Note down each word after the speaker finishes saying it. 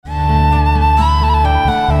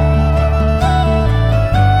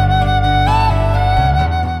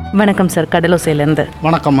வணக்கம் சார், கடலோசையிலேருந்து.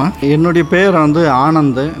 வணக்கம்மா. என்னுடைய பேர்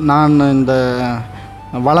ஆனந்த். நான் இந்த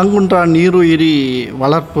வளங்குன்றா நீருயிரி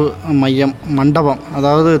வளர்ப்பு மையம் மண்டபம்,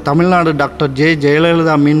 அதாவது தமிழ்நாடு டாக்டர்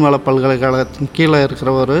ஜெயலலிதா மீன்வள பல்கலைக்கழகத்தின் கீழே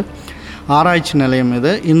இருக்கிற ஒரு ஆராய்ச்சி நிலையம்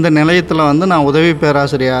இது. இந்த நிலையத்தில் நான் உதவி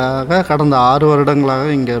பேராசிரியராக கடந்த 6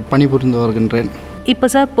 வருடங்களாக இங்கே பணிபுரிந்து வருகின்றேன். இப்போ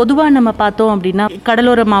சார், பொதுவாக நம்ம பார்த்தோம் அப்படின்னா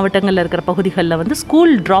கடலோர மாவட்டங்களில் இருக்கிற பகுதிகளில்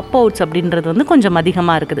ஸ்கூல் ட்ராப் அவுட்ஸ் அப்படின்றது கொஞ்சம்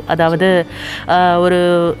அதிகமாக இருக்குது. அதாவது ஒரு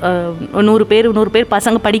 100 பேர்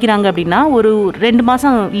பசங்க படிக்கிறாங்க அப்படின்னா ஒரு 2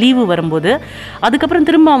 மாதம் லீவு வரும்போது அதுக்கப்புறம்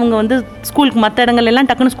திரும்ப அவங்க ஸ்கூலுக்கு மற்ற இடங்கள் எல்லாம்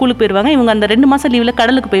டக்குன்னு ஸ்கூலுக்கு போயிடுவாங்க. இவங்க அந்த 2 மாதம் லீவில்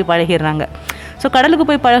கடலுக்கு போய் பழகிடுறாங்க. ஸோ கடலுக்கு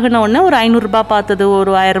போய் பழகின உடனே ஒரு 500 ரூபாய் பார்த்தது,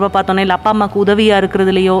 ஒரு 1000 ரூபாய் பார்த்தோன்னே இல்லை அப்பா அம்மாவுக்கு உதவியாக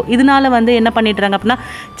இருக்கிறதுலையோ இதனால என்ன பண்ணிடுறாங்க அப்படின்னா,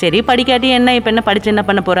 சரி படிக்காட்டி என்ன, இப்போ என்ன படித்து என்ன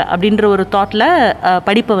பண்ண போகிற அப்படின்ற ஒரு தாட்டில்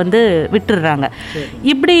படிப்பை விட்டுடுறாங்க.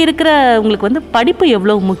 இப்படி இருக்கிற உங்களுக்கு படிப்பு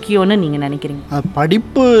எவ்வளோ முக்கியம்னு நீங்கள் நினைக்கிறீங்க?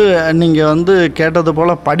 படிப்பு நீங்கள் கேட்டது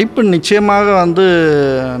போல் படிப்பு நிச்சயமாக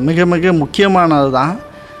மிக மிக முக்கியமானது தான்.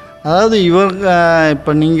 அதாவது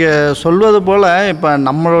இப்போ நீங்கள் சொல்வது போல் இப்போ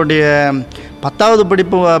நம்மளுடைய 10வது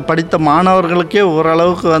படிப்பு படித்த மாணவர்களுக்கே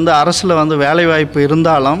ஓரளவுக்கு அரசில் வேலைவாய்ப்பு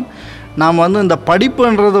இருந்தாலும் நாம் இந்த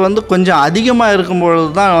படிப்புன்றது கொஞ்சம் அதிகமாக இருக்கும்பொழுது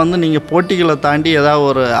தான் நீங்கள் போட்டிகளை தாண்டி ஏதாவது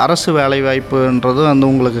ஒரு அரசு வேலைவாய்ப்புன்றது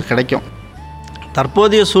உங்களுக்கு கிடைக்கும்.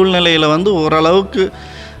 தற்போதைய சூழ்நிலையில் ஓரளவுக்கு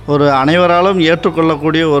ஒரு அனைவராலும்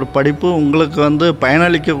ஏற்றுக்கொள்ளக்கூடிய ஒரு படிப்பு உங்களுக்கு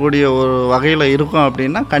பயனளிக்கக்கூடிய ஒரு வகையில் இருக்கும்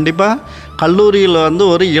அப்படின்னா கண்டிப்பாக கல்லூரியில்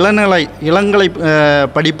ஒரு இளங்கலை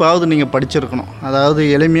படிப்பாவது நீங்கள் படிச்சிருக்கணும். அதாவது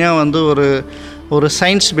எளிமையாக ஒரு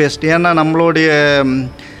சயின்ஸ் பேஸ்ட். ஏன்னா நம்மளுடைய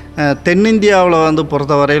தென்னிந்தியாவில்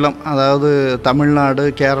பொறுத்த வரையிலும், அதாவது தமிழ்நாடு,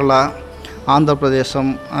 கேரளா, ஆந்திர பிரதேசம்,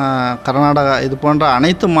 கர்நாடகா இது போன்ற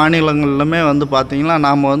அனைத்து மாநிலங்களிலுமே பார்த்திங்கன்னா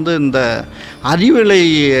நாம் இந்த அறிவியலை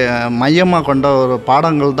மையமாக கொண்ட ஒரு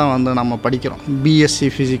பாடங்கள் தான் நம்ம படிக்கிறோம். பிஎஸ்சி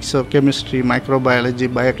ஃபிசிக்ஸோ, கெமிஸ்ட்ரி, மைக்ரோபயாலஜி,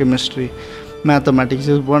 பயோகெமிஸ்ட்ரி, மேத்தமேட்டிக்ஸ்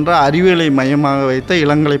இது போன்ற அறிவியலை மையமாக வைத்த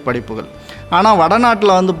இளங்கலை படிப்புகள். ஆனால்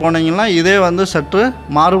வடநாட்டில் போனீங்கன்னா இதே சற்று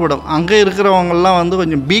மாறுபடும். அங்கே இருக்கிறவங்கெல்லாம்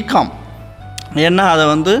கொஞ்சம் பிகாம், ஏன்னா அதை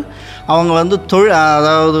அவங்க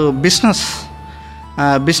அதாவது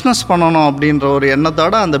பிஸ்னஸ் பண்ணணும் அப்படின்ற ஒரு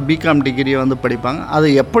எண்ணத்தோடு அந்த பிகாம் டிகிரியை படிப்பாங்க. அது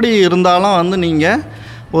எப்படி இருந்தாலும் நீங்கள்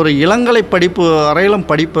ஒரு இளங்கலை படிப்பு வரையிலும்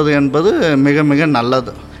படிப்பது என்பது மிக மிக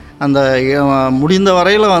நல்லது. அந்த முடிந்த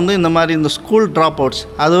வரையில் இந்த மாதிரி இந்த ஸ்கூல் ட்ராப் அவுட்ஸ்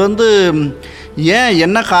அது ஏன்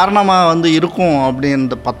என்ன காரணமாக இருக்கும்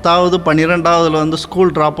அப்படின்ற 10வது 12வதுல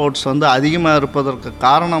ஸ்கூல் ட்ராப் அவுட்ஸ் அதிகமாக இருப்பதற்கு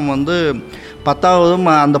காரணம் 10வது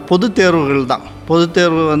அந்த பொதுத் தேர்வுகள் தான். பொதுத்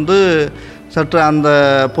தேர்வு சற்று அந்த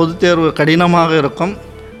பொதுத் தேர்வு கடினமாக இருக்கும்.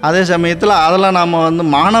 அதே சமயத்தில் அதில் நாம்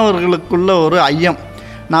மாணவர்களுக்குள்ள ஒரு ஐயம்,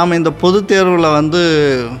 நாம் இந்த பொதுத் தேர்வில்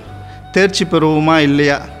தேர்ச்சி பெறுவோமா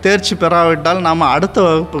இல்லையா, தேர்ச்சி பெறாவிட்டால் நாம் அடுத்த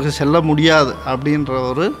வகுப்புக்கு செல்ல முடியாது அப்படின்ற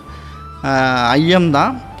ஒரு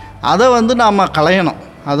ஐயம்தான். அதை நாம் களையணும்.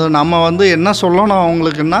 அது நம்ம என்ன சொல்லணும்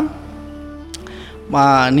அவங்களுக்குன்னா,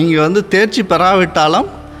 நீங்கள் தேர்ச்சி பெறாவிட்டாலும்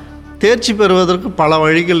தேர்ச்சி பெறுவதற்கு பல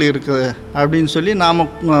வழிகள் இருக்குது அப்படின்னு சொல்லி நாம்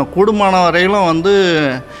கூடுமான வரையிலும்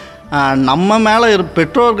நம்ம மேலே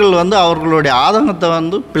பெற்றோர்கள் அவர்களுடைய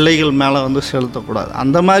ஆதங்கத்தை பிள்ளைகள் மேலே செலுத்தக்கூடாது.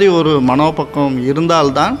 அந்த மாதிரி ஒரு மனோபக்கம்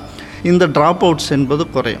இருந்தால்தான் இந்த ட்ராப் அவுட்ஸ் என்பது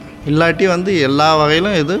குறையும். இல்லாட்டி எல்லா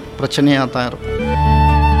வகையிலும் இது பிரச்சனையாக தான் இருக்கும்.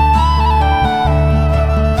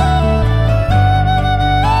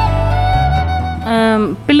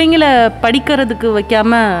 பிள்ளைங்களை படிக்கிறதுக்கு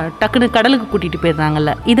வைக்காமல் டக்குன்னு கடலுக்கு கூட்டிகிட்டு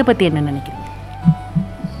போயிடுறாங்கல்ல, இதை பற்றி என்ன நினைக்கிறீங்க?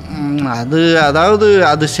 அதாவது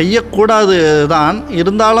அது செய்யக்கூடாது தான்.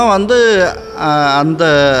 இருந்தாலும் அந்த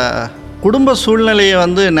குடும்ப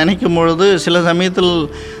சூழ்நிலையை நினைக்கும் பொழுது சில சமயத்தில்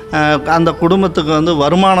அந்த குடும்பத்துக்கு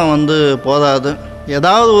வருமானம் போதாது.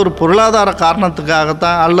 ஏதாவது ஒரு பொருளாதார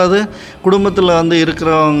காரணத்துக்காகத்தான், அல்லது குடும்பத்தில்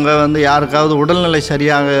இருக்கிறவங்க யாருக்காவது உடல்நிலை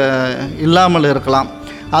சரியாக இல்லாமல் இருக்கலாம்.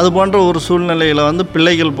 அது போன்ற ஒரு சூழ்நிலையில்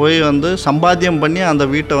பிள்ளைகள் போய் சம்பாத்தியம் பண்ணி அந்த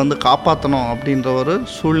வீட்டை காப்பாற்றணும் அப்படின்ற ஒரு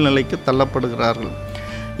சூழ்நிலைக்கு தள்ளப்படுகிறார்கள்.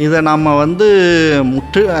 இதை நம்ம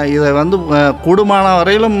இதை கூடுமான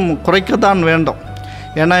வரையிலும் குறைக்கத்தான் வேண்டும்.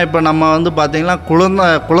 ஏன்னா இப்போ நம்ம பார்த்திங்கன்னா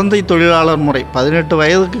குழந்தை தொழிலாளர் முறை, 18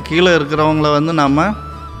 வயதுக்கு கீழே இருக்கிறவங்கள நம்ம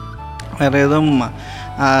வேறு எதுவும்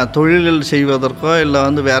தொழில்கள் செய்வதற்கோ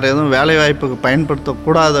இல்லை வேறு எதுவும் வேலைவாய்ப்புக்கு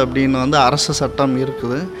பயன்படுத்தக்கூடாது அப்படின்னு அரசு சட்டம்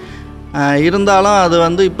இருக்குது. இருந்தாலும்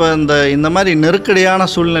அது இப்போ இந்த மாதிரி நெருக்கடியான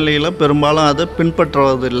சூழ்நிலையில் பெரும்பாலும் அது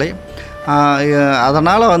பின்பற்றுவதில்லை.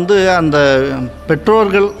 அதனால் அந்த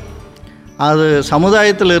பெற்றோர்கள், அது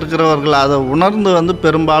சமுதாயத்தில் இருக்கிறவர்கள் அதை உணர்ந்து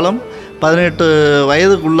பெரும்பாலும் 18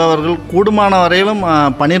 வயதுக்குள்ளவர்கள் கூடுமான வரையிலும்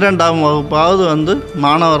 12ஆம் வகுப்பாவது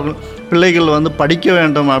மாணவர்கள் பிள்ளைகள் படிக்க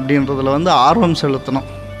வேண்டும் அப்படின்றதில் ஆர்வம் செலுத்தணும்.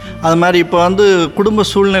 அது மாதிரி இப்போ வந்து குடும்ப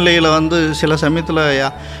சூழ்நிலையில் வந்து சில சமயத்தில்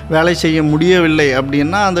வேலை செய்ய முடியவில்லை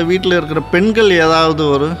அப்படின்னா அந்த வீட்டில் இருக்கிற பெண்கள் ஏதாவது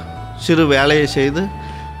ஒரு சிறு வேலையை செய்து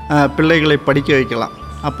பிள்ளைகளை படிக்க வைக்கலாம்.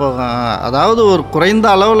 அப்போ அதாவது ஒரு குறைந்த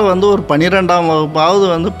அளவில் வந்து ஒரு 12ஆம் வகுப்பாவது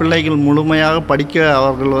வந்து பிள்ளைகள் முழுமையாக படிக்க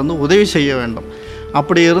அவர்கள் வந்து உதவி செய்ய வேண்டும்.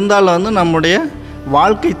 அப்படி இருந்தால் வந்து நம்முடைய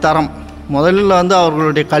வாழ்க்கை தரம் முதலில் வந்து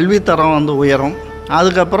அவர்களுடைய கல்வித்தரம் வந்து உயரும்.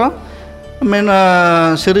 அதுக்கப்புறம்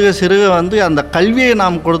சிறுக சிறுக வந்து அந்த கல்வியை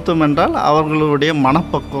நாம் கொடுத்தோம் என்றால் அவர்களுடைய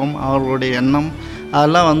மனப்பக்குவம், அவர்களுடைய எண்ணம்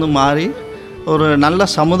அதெல்லாம் வந்து மாறி ஒரு நல்ல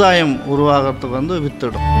சமுதாயம் உருவாகிறதுக்கு வந்து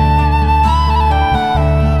வித்திடும்.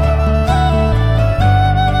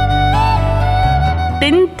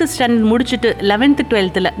 டென்த்து ஸ்டாண்டர்ட் முடிச்சுட்டு 11th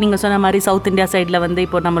 12th நீங்கள் சொன்ன மாதிரி சவுத் இந்தியா சைடில் வந்து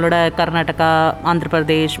இப்போ நம்மளோட கர்நாடகா, ஆந்திர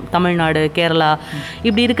பிரதேஷ், தமிழ்நாடு, கேரளா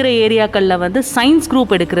இப்படி இருக்கிற ஏரியாக்களில் வந்து சயின்ஸ்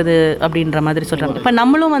குரூப் எடுக்கிறது அப்படின்ற மாதிரி சொல்கிறாங்க. இப்போ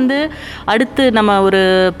நம்மளும் வந்து அடுத்து நம்ம ஒரு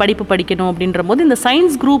படிப்பு படிக்கணும் அப்படின்ற போது இந்த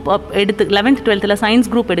சயின்ஸ் குரூப் எடுத்து 11th 12th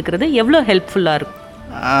சயின்ஸ் குரூப் எடுக்கிறது எவ்வளோ ஹெல்ப்ஃபுல்லாக இருக்கும்?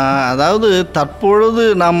 அதாவது தற்பொழுது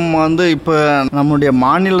நம்ம வந்து இப்போ நம்முடைய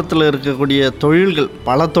மாநிலத்தில் இருக்கக்கூடிய தொழில்கள்,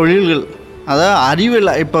 பல தொழில்கள், அதாவது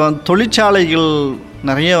அறிவியல், இப்போ தொழிற்சாலைகள்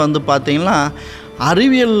நிறைய வந்து பார்த்திங்கன்னா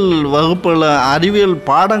அறிவியல் வகுப்பில் அறிவியல்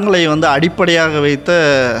பாடங்களை வந்து அடிப்படையாக வைத்த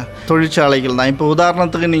தொழிற்சாலைகள் தான். இப்போ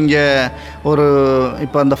உதாரணத்துக்கு நீங்கள்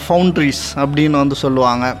இப்போ அந்த ஃபவுண்ட்ரிஸ் அப்படின்னு வந்து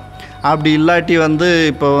சொல்லுவாங்க. அப்படி இல்லாட்டி வந்து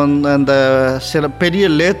இப்போ வந்து அந்த சில பெரிய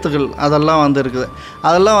லேத்துகள் அதெல்லாம் வந்து இருக்குது.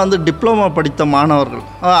 அதெல்லாம் வந்து டிப்ளமோ படித்த மாணவர்கள்,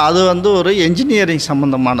 அது வந்து ஒரு என்ஜினியரிங்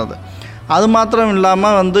சம்மந்தமானது. அது மாத்திரம்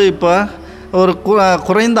இல்லாமல் வந்து இப்போ ஒரு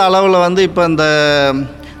குறைந்த அளவில் வந்து இப்போ இந்த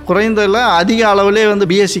குறைந்ததில் அதிக அளவிலே வந்து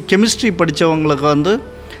பிஎஸ்சி கெமிஸ்ட்ரி படித்தவங்களுக்கு வந்து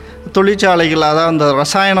தொழிற்சாலைகள், அதாவது இந்த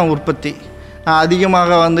ரசாயன உற்பத்தி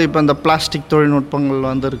அதிகமாக வந்து இப்போ இந்த பிளாஸ்டிக் தொழில்நுட்பங்கள்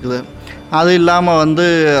வந்து இருக்குது. அது இல்லாமல் வந்து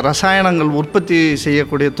ரசாயனங்கள் உற்பத்தி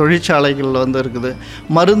செய்யக்கூடிய தொழிற்சாலைகள் வந்து இருக்குது,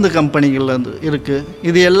 மருந்து கம்பெனிகள் வந்து இருக்குது.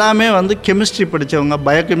 இது எல்லாமே வந்து கெமிஸ்ட்ரி படித்தவங்க,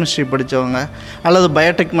 பயோகெமிஸ்ட்ரி படித்தவங்க அல்லது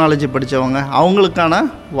பயோடெக்னாலஜி படித்தவங்க அவங்களுக்கான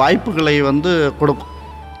வாய்ப்புகளை வந்து கொடுக்கும்.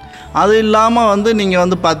 அது இல்லாமல் வந்து நீங்கள்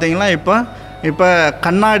வந்து பார்த்தீங்கன்னா இப்போ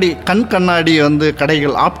கண் கண்ணாடி வந்து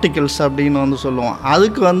கடைகள், ஆப்டிக்கல்ஸ் அப்படின்னு வந்து சொல்லுவோம்.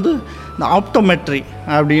 அதுக்கு வந்து இந்த ஆப்டோமெட்ரி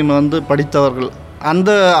அப்படின்னு வந்து படித்தவர்கள்,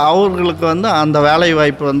 அவர்களுக்கு வந்து அந்த வேலை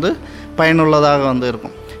வாய்ப்பு வந்து பயனுள்ளதாக வந்து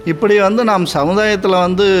இருக்கும். இப்படி வந்து நாம் சமுதாயத்தில்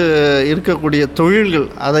வந்து இருக்கக்கூடிய தொழில்கள்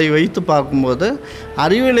அதை வைத்து பார்க்கும்போது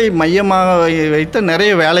அறிவியலை மையமாக வைத்த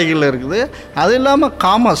நிறைய வேலைகள் இருக்குது. அது இல்லாமல்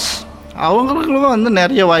காமர்ஸ் அவங்களுக்கும் வந்து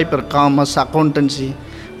நிறைய வாய்ப்பு இருக்குது. காமர்ஸ், அக்கௌண்டன்சி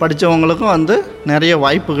படித்தவங்களுக்கும் வந்து நிறைய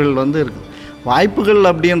வாய்ப்புகள் வந்து இருக்குது. வாய்ப்புகள்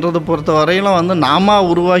அப்படின்றத பொறுத்த வரையிலும் வந்து நாம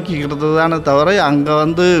உருவாக்கிக்கிறது தானே தவிர அங்கே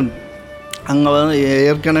வந்து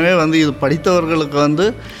ஏற்கனவே வந்து இது படித்தவர்களுக்கு வந்து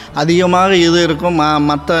அதிகமாக இது இருக்கும்.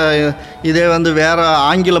 மற்ற இதே வந்து வேறு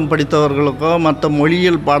ஆங்கிலம் படித்தவர்களுக்கோ மற்ற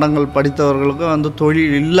மொழியியல் பாடங்கள் படித்தவர்களுக்கோ வந்து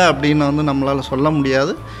தொழில் இல்லை அப்படின்னு வந்து நம்மளால் சொல்ல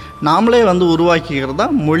முடியாது. நாமளே வந்து உருவாக்கிக்கிறது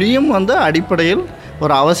தான். மொழியும் வந்து அடிப்படையில்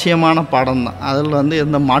ஒரு அவசியமான பாடம் தான், அதில் வந்து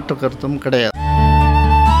எந்த மாற்று கருத்தும் கிடையாது.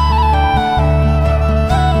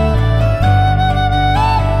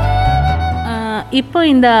 இப்போ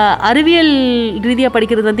இந்த அறிவியல் ரீதியாக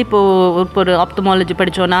படிக்கிறது வந்து இப்போது ஒரு ஆப்தமாலஜி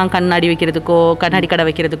படித்தோன்னா கண்ணாடி வைக்கிறதுக்கோ, கண்ணாடி கடை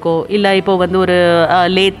வைக்கிறதுக்கோ, இல்லை இப்போ வந்து ஒரு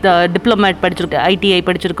டிப்ளமேட் படிச்சிருக்கோம், ஐடிஐ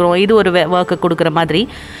படிச்சிருக்கிறோம், இது ஒரு ஒர்க்கை கொடுக்குற மாதிரி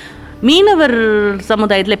மீனவர்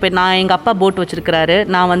சமுதாயத்தில் இப்போ எங்கள் அப்பா போட் வச்சுருக்கிறாரு,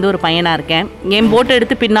 நான் வந்து ஒரு பையனாக இருக்கேன், என் போட்டை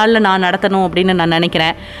எடுத்து பின்னால் நான் நடத்தணும் அப்படின்னு நான்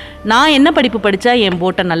நினைக்கிறேன். நான் என்ன படிப்பு படித்தா என்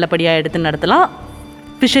போட்டை நல்லபடியாக எடுத்து நடத்தலாம்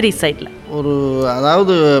ஃபிஷரிஸ் சைடில்?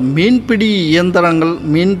 அதாவது மீன்பிடி இயந்திரங்கள்,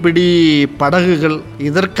 மீன்பிடி படகுகள்,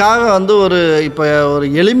 இதற்காக வந்து இப்போ ஒரு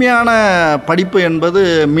எளிமையான படிப்பு என்பது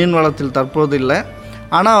மீன் வளத்தில் தற்போது இல்லை.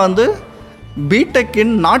 ஆனால் வந்து பிடெக்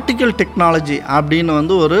இன் நாட்டிக்கல் டெக்னாலஜி அப்படின்னு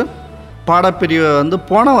வந்து ஒரு பாடப்பிரிவை வந்து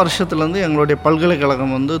போன வருஷத்துலேருந்து எங்களுடைய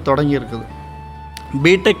பல்கலைக்கழகம் வந்து தொடங்கியிருக்குது.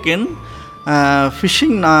 பிடெக் இன்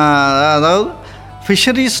ஃபிஷிங், அதாவது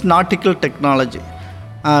ஃபிஷரிஸ் நாட்டிக்கல் டெக்னாலஜி,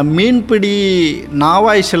 மீன்பிடி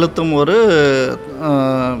நாவாய் செலுத்தும்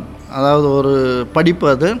அதாவது ஒரு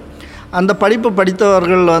படிப்பு. அந்த படிப்பு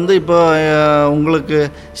படித்தவர்கள் வந்து இப்போ உங்களுக்கு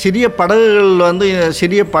சிறிய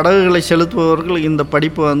படகுகளை செலுத்துபவர்கள் இந்த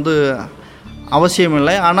படிப்பு வந்து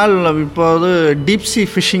அவசியமில்லை. ஆனால் இப்போது டீப்சி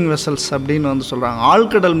ஃபிஷிங் வெசல்ஸ் அப்படின்னு வந்து சொல்கிறாங்க.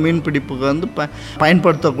 ஆழ்கடல் மீன்பிடிப்புக்கு வந்து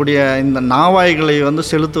பயன்படுத்தக்கூடிய இந்த நாவாய்களை வந்து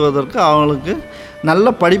செலுத்துவதற்கு அவங்களுக்கு நல்ல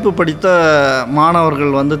படிப்பு படித்த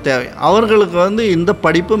மாணவர்கள் வந்து தேவை. அவர்களுக்கு வந்து இந்த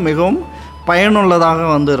படிப்பு மிகவும் பயனுள்ளதாக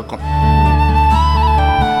வந்து இருக்கும்.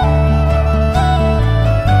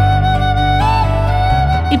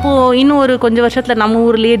 இப்போது இன்னும் ஒரு கொஞ்சம் வருஷத்தில் நம்ம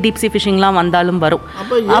ஊர்லேயே டீப்சி ஃபிஷிங்லாம் வந்தாலும் வரும்.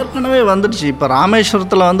 அப்போ ஏற்கனவே வந்துடுச்சு. இப்போ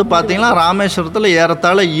ராமேஸ்வரத்தில் வந்து பார்த்திங்கன்னா, ராமேஸ்வரத்தில்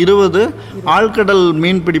ஏறத்தாழ 20 ஆழ்கடல்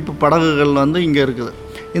மீன்பிடிப்பு படகுகள் வந்து இங்கே இருக்குது.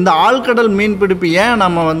 இந்த ஆழ்கடல் மீன்பிடிப்பு ஏன்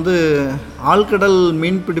நம்ம வந்து ஆழ்கடல்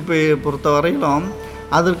மீன்பிடிப்பை பொறுத்த வரையிலும்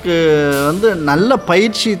அதற்கு வந்து நல்ல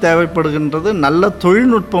பயிற்சி தேவைப்படுகின்றது, நல்ல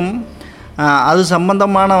தொழில்நுட்பம், அது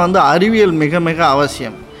சம்பந்தமான வந்து அறிவியல் மிக மிக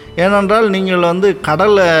அவசியம். ஏனென்றால் நீங்கள் வந்து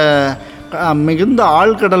கடலை மிகுந்த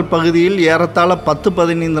ஆழ்கடல் பகுதியில் ஏறத்தாழ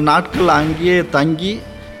 10-15 நாட்கள் அங்கேயே தங்கி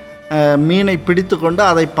மீனை பிடித்து கொண்டு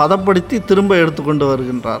அதை பதப்படுத்தி திரும்ப எடுத்துக்கொண்டு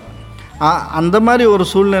வருகின்றார். அந்த மாதிரி ஒரு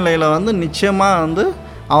சூழ்நிலையில் வந்து நிச்சயமாக வந்து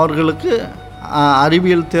அவர்களுக்கு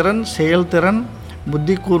அறிவியல் திறன், செயல்திறன்,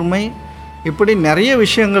 புத்தி கூர்மை, இப்படி நிறைய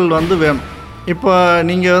விஷயங்கள் வந்து வேணும். இப்போ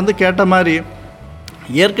நீங்கள் வந்து கேட்ட மாதிரி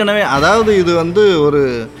ஏற்கனவே அதாவது இது வந்து ஒரு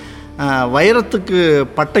வைரத்துக்கு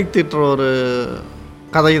பட்டை தீட்டுற ஒரு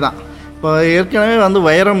கதை தான். இப்போ ஏற்கனவே வந்து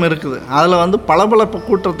வைரம் இருக்குது, அதில் வந்து பளபளப்பு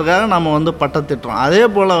கூட்டுறதுக்காக நம்ம வந்து பட்டை திட்டுறோம். அதே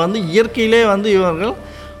போல் வந்து இயற்கையிலே வந்து இவர்கள்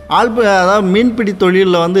அதாவது மீன்பிடி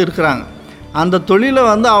தொழிலில் வந்து இருக்கிறாங்க. அந்த தொழிலை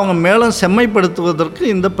வந்து அவங்க மேலும் செம்மைப்படுத்துவதற்கு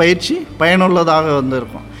இந்த பயிற்சி பயனுள்ளதாக வந்து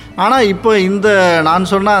இருக்கும். ஆனால் இப்போ இந்த நான்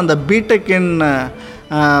சொன்ன அந்த BTech in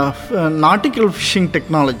nautical fishing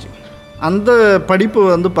technology அந்த படிப்பு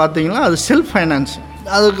வந்து பார்த்திங்கன்னா அது செல்ஃப் ஃபைனான்சிங்.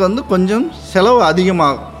 அதுக்கு வந்து கொஞ்சம் செலவு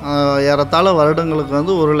அதிகமாகும். ஏறத்தாழ வருடங்களுக்கு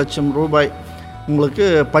வந்து 1 லட்சம் ரூபாய் உங்களுக்கு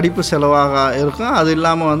படிப்பு செலவாக இருக்கும். அது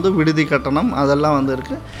இல்லாமல் வந்து விடுதி கட்டணம் அதெல்லாம் வந்து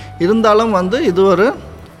இருக்குது. இருந்தாலும் வந்து இது ஒரு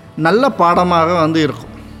நல்ல பாடமாக வந்து இருக்கும்.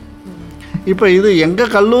 இப்போ இது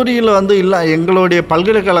எங்கள் கல்லூரியில் வந்து இல்லை, எங்களுடைய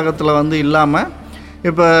பல்கலைக்கழகத்தில் வந்து இல்லாமல்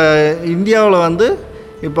இப்போ இந்தியாவில் வந்து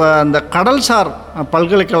இப்போ அந்த கடல்சார்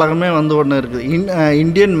பல்கலைக்கழகமே வந்து ஒன்று இருக்குது.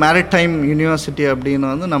 இந்தியன் மேரிடைம் யூனிவர்சிட்டி அப்படின்னு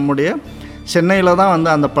வந்து நம்முடைய சென்னையில் தான் வந்து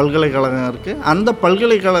அந்த பல்கலைக்கழகம் இருக்குது. அந்த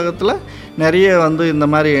பல்கலைக்கழகத்தில் நிறைய வந்து இந்த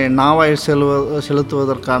மாதிரி நாவாய்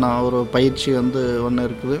செலுத்துவதற்கான ஒரு பயிற்சி வந்து ஒன்று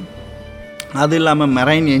இருக்குது. அது இல்லாமல்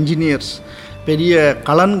மெரைன் என்ஜினியர்ஸ், பெரிய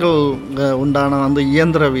கலன்கள் உண்டான வந்து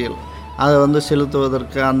இயந்திரவியல் அதை வந்து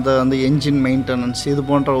செலுத்துவதற்கு அந்த வந்து என்ஜின் மெயின்டெனன்ஸ் இது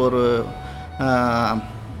போன்ற ஒரு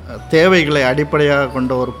தேவைகளை அடிப்படையாக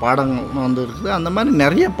கொண்ட ஒரு பாடங்கள் வந்து இருக்குது. அந்த மாதிரி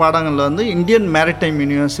நிறைய பாடங்களில் வந்து இந்தியன் மேரிடைம்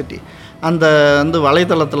யூனிவர்சிட்டி அந்த வந்து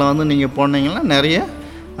வலைத்தளத்தில் வந்து நீங்கள் போனீங்கன்னா நிறைய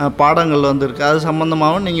பாடங்கள் வந்து இருக்குது. அது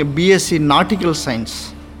சம்மந்தமாகவும் நீங்கள் பிஎஸ்சி நாட்டிக்கல் சயின்ஸ்,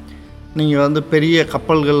 நீங்கள் வந்து பெரிய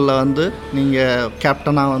கப்பல்களில் வந்து நீங்கள்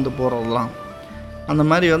கேப்டனாக வந்து போகிறதெல்லாம் அந்த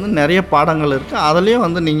மாதிரி வந்து நிறைய பாடங்கள் இருக்குது. அதுலேயும்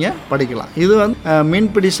வந்து நீங்கள் படிக்கலாம். இது வந்து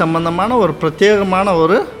மீன்பிடி சம்பந்தமான ஒரு பிரத்யேகமான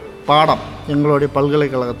ஒரு பாடம் எங்களுடைய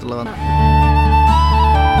பல்கலைக்கழகத்தில் வந்து.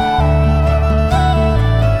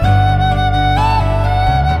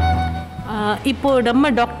 இப்போது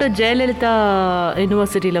நம்ம டாக்டர் ஜெயலலிதா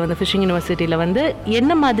யூனிவர்சிட்டியில் வந்து ஃபிஷிங் யூனிவர்சிட்டியில் வந்து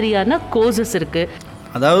என்ன மாதிரியான கோர்சஸ் இருக்குது?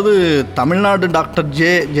 அதாவது தமிழ்நாடு டாக்டர்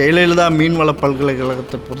ஜெயலலிதா மீன்வள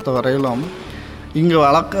பல்கலைக்கழகத்தை பொறுத்த வரையிலும்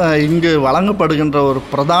இங்கு வழங்கப்படுகின்ற ஒரு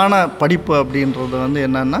பிரதான படிப்பு அப்படின்றது வந்து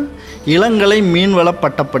என்னென்னா இளங்கலை மீன்வள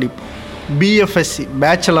பட்டப்படிப்பு, BFSc,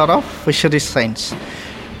 bachelor of fisheries science.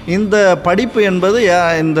 இந்த படிப்பு என்பது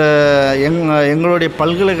எங்களுடைய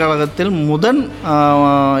பல்கலைக்கழகத்தில்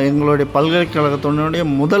எங்களுடைய பல்கலைக்கழகத்தினுடைய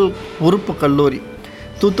முதல் உறுப்பு கல்லூரி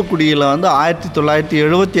தூத்துக்குடியில் வந்து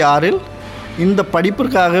 1976 இந்த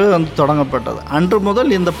படிப்பிற்காகவே வந்து தொடங்கப்பட்டது. அன்று முதல்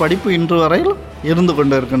இந்த படிப்பு இன்று வரையில் இருந்து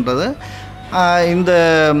கொண்டு இருக்கின்றது. இந்த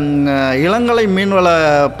இளங்கலை மீன்வள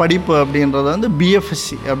படிப்பு அப்படின்றது வந்து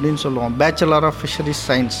பிஎஃப்எஸ்சி அப்படின்னு சொல்லுவோம், பேச்சுலர் ஆஃப் ஃபிஷரிஸ்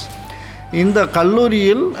சயின்ஸ். இந்த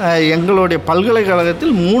கல்லூரியில் எங்களுடைய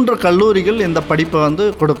பல்கலைக்கழகத்தில் 3 கல்லூரிகள் இந்த படிப்பை வந்து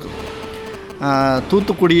கொடுக்குது.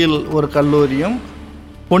 தூத்துக்குடியில் ஒரு கல்லூரியும்,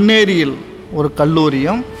 பொன்னேரியில் ஒரு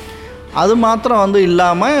கல்லூரியும், அது மாத்திரம் வந்து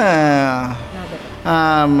இல்லாமல்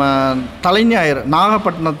தலைஞாயிறு,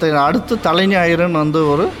 நாகப்பட்டினத்தை அடுத்து தலைஞாயிறுன்னு வந்து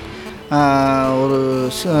ஒரு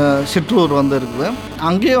சிற்றூர் வந்து இருக்குது.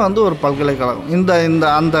 அங்கேயே வந்து ஒரு பல்கலைக்கழகம்.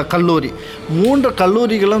 அந்த கல்லூரி 3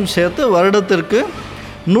 கல்லூரிகளும் சேர்த்து வருடத்திற்கு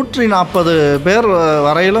 140 பேர்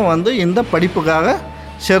வரையிலும் வந்து இந்த படிப்புக்காக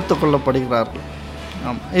சேர்த்து கொள்ளப்படுகிறார்கள்.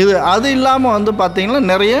 அது இல்லாமல் வந்து பார்த்திங்கன்னா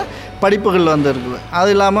நிறைய படிப்புகள் வந்து இருக்குது.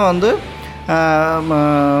 அது இல்லாமல் வந்து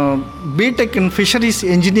பிடெக் இன் ஃபிஷரிஸ்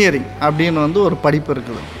என்ஜினியரிங் அப்படின்னு வந்து ஒரு படிப்பு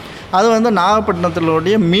இருக்குது. அது வந்து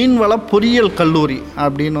நாகப்பட்டினத்தினுடைய மீன்வள பொறியியல் கல்லூரி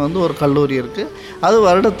அப்படின்னு வந்து ஒரு கல்லூரி இருக்குது. அது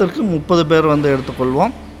வருடத்திற்கு 30 பேர் வந்து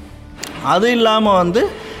எடுத்துக்கொள்வோம். அது இல்லாமல் வந்து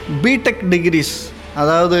பிடெக் டிகிரிஸ்,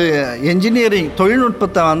 அதாவது என்ஜினியரிங்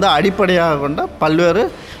தொழில்நுட்பத்தை வந்து அடிப்படையாக கொண்ட பல்வேறு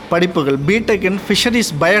படிப்புகள், பிடெக் இன்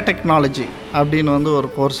ஃபிஷரிஸ் பயோடெக்னாலஜி அப்படின்னு வந்து ஒரு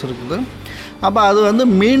கோர்ஸ் இருக்குது. அப்போ அது வந்து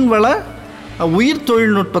மீன்வள உயிர்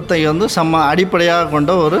தொழில்நுட்பத்தை வந்து அடிப்படையாக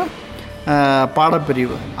கொண்ட ஒரு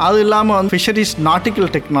பாடப்பிரிவு. அது இல்லாமல் வந்து ஃபிஷரிஸ்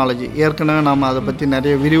நாட்டிக்கல் டெக்னாலஜி, ஏற்கனவே நாம் அதை பற்றி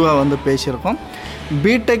நிறைய விரிவாக வந்து பேசியிருக்கோம்.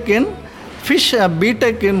 பிடெக்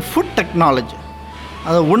இன் ஃபுட் டெக்னாலஜி,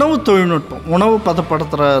 அது உணவு தொழில்நுட்பம், உணவு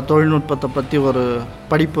பதப்படுத்துகிற தொழில்நுட்பத்தை பற்றி ஒரு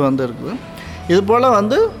படிப்பு வந்து இருக்குது. இதுபோல்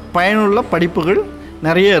வந்து பயனுள்ள படிப்புகள்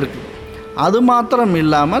நிறைய இருக்குது. அது மாத்திரம்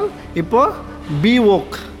இல்லாமல் இப்போது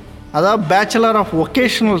பிஓக், அதாவது பேச்சுலர் ஆஃப்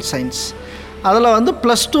வொகேஷ்னல் சயின்ஸ், அதில் வந்து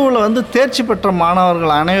 +2ல் வந்து தேர்ச்சி பெற்ற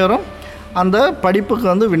மாணவர்கள் அனைவரும் அந்த படிப்புக்கு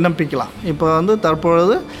வந்து விண்ணப்பிக்கலாம். இப்போ வந்து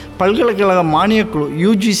தற்பொழுது பல்கலைக்கழக மானியக்குழு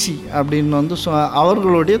யூஜிசி அப்படின்னு வந்து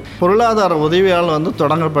அவர்களுடைய பொருளாதார உதவியால் வந்து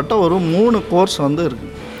தொடங்கப்பட்ட ஒரு 3 கோர்ஸ் வந்து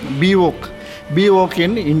இருக்குது. BVoc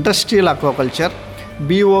in industrial aquaculture,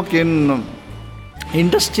 BVoc in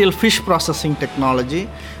industrial fish processing technology,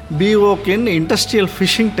 BVoc in industrial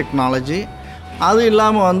fishing technology, அது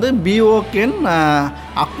இல்லாமல் வந்து BVoc in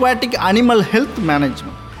aquatic animal health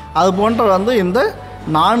management, அது போன்ற வந்து இந்த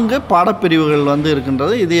 4 பாடப்பிரிவுகள் வந்து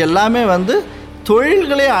இருக்கின்றது. இது எல்லாமே வந்து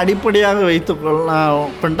தொழில்களை அடிப்படையாக வைத்து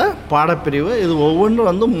கொண்ட பாடப்பிரிவு. இது ஒவ்வொன்றும்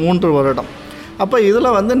வந்து 3 வருடம். அப்போ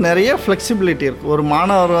இதில் வந்து நிறைய ஃப்ளெக்சிபிலிட்டி இருக்குது. ஒரு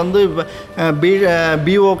மாணவர் வந்து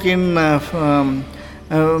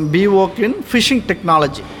BVoc in fishing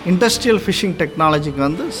technology, industrial fishing டெக்னாலஜிக்கு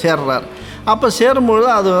வந்து சேர்றார். அப்போ சேரும்பொழுது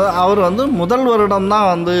அவர் வந்து முதல் வருடம் தான்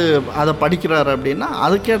வந்து அதை படிக்கிறார் அப்படின்னா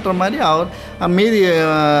அதுக்கேற்ற மாதிரி அவர் மீதி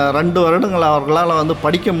 2 வருடங்கள் அவர்களால் வந்து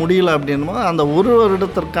படிக்க முடியல அப்படின்னும் அந்த 1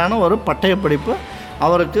 வருடத்திற்கான ஒரு பட்டய படிப்பு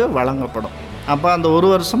அவருக்கு வழங்கப்படும். அப்போ அந்த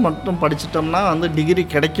 1 வருஷம் மட்டும் படிச்சிட்டோம்னா வந்து டிகிரி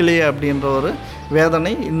கிடைக்கலையே அப்படின்ற ஒரு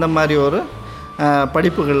வேதனை இந்த மாதிரி ஒரு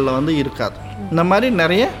படிப்புகளில் வந்து இருக்காது. இந்த மாதிரி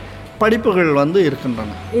நிறைய படிப்புகள் வந்து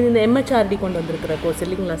இருக்கின்றன. இது இந்த MHRD கொண்டு வந்திருக்கிற கோர்ஸ்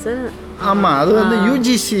இல்லைங்களா சார்? ஆமாம், அது வந்து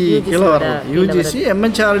யூஜிசி கீழே வரும். யூஜிசி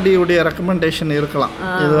MHRD உடைய ரெக்கமெண்டேஷன் இருக்கலாம்.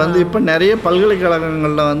 இது வந்து இப்போ நிறைய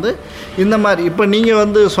பல்கலைக்கழகங்களில் வந்து இந்த மாதிரி இப்போ நீங்கள்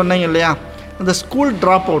வந்து சொன்னீங்க இல்லையா இந்த ஸ்கூல்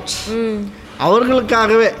ட்ராப் அவுட்ஸ்,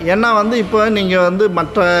 அவர்களுக்காகவே. ஏன்னா வந்து இப்போ நீங்கள் வந்து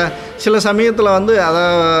மற்ற சில சமயத்தில் வந்து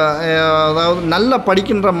அதாவது நல்ல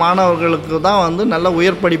படிக்கின்ற மாணவர்களுக்கு தான் வந்து நல்ல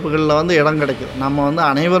உயர் படிப்புகளில் வந்து இடம் கிடைக்குது. நம்ம வந்து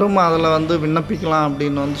அனைவரும் அதில் வந்து விண்ணப்பிக்கலாம்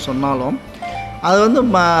அப்படின்னு வந்து சொன்னாலும் அது வந்து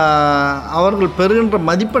அவர்கள் பெறுகின்ற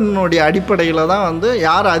மதிப்பெண்ணுடைய அடிப்படையில் தான் வந்து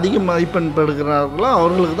யார் அதிக மதிப்பெண் பெறுகிறார்களோ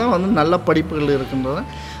அவர்களுக்கு தான் வந்து நல்ல படிப்புகள் இருக்கின்றன.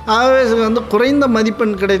 ஆகவே வந்து குறைந்த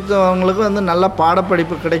மதிப்பெண் கிடைத்தவங்களுக்கு வந்து நல்ல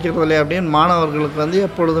பாடப்படிப்பு கிடைக்கிறது இல்லை அப்படின்னு மாணவர்களுக்கு வந்து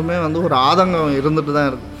எப்பொழுதுமே வந்து ஒரு ஆதங்கம் இருந்துட்டு தான்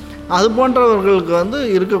இருக்குது. அது போன்றவர்களுக்கு வந்து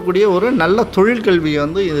இருக்கக்கூடிய ஒரு நல்ல தொழிற்கல்வி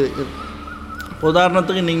வந்து இது.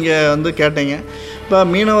 உதாரணத்துக்கு நீங்கள் வந்து கேட்டீங்க, இப்போ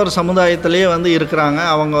மீனவர் சமுதாயத்திலே வந்து இருக்கிறாங்க.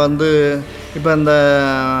 அவங்க வந்து இப்போ இந்த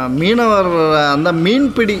மீனவர் அந்த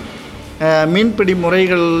மீன்பிடி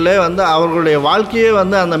முறைகளில் வந்து அவர்களுடைய வாழ்க்கையே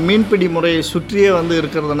வந்து அந்த மீன்பிடி முறையை சுற்றியே வந்து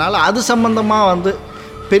இருக்கிறதுனால அது சம்பந்தமாக வந்து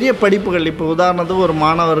பெரிய படிப்புகள். இப்போ உதாரணத்துக்கு ஒரு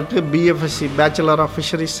மாணவருக்கு BFSc bachelor of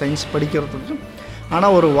fisheries science படிக்கிறதுக்கு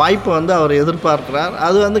ஆனால் ஒரு வாய்ப்பு வந்து அவர் எதிர்பார்க்கிறார்.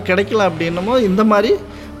 அது வந்து கிடைக்கல அப்படின்னமோ இந்த மாதிரி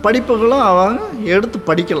படிப்புகளும் அவங்க எடுத்து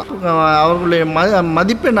படிக்கலாம். அவர்களுடைய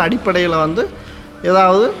மதிப்பெண் அடிப்படையில் வந்து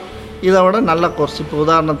ஏதாவது இதை விட நல்ல கோர்ஸ், இப்போ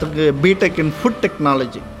உதாரணத்துக்கு பிடெக் இன் ஃபுட்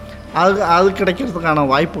டெக்னாலஜி, அது கிடைக்கிறதுக்கான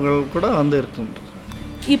வாய்ப்புகள் கூட வந்து இருக்குன்றது.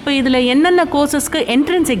 இப்போ இதில் என்னென்ன கோர்சஸ்க்கு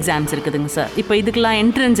என்ட்ரன்ஸ் எக்ஸாம்ஸ் இருக்குதுங்க சார்? இப்போ இதுக்கெல்லாம்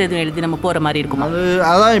என்ட்ரன்ஸ் எதுவும் எழுதி நம்ம போகிற மாதிரி இருக்கும்?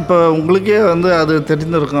 அதான் இப்போ உங்களுக்கே வந்து அது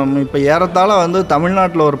தெரிஞ்சிருக்கும். இப்போ ஏறத்தாழ வந்து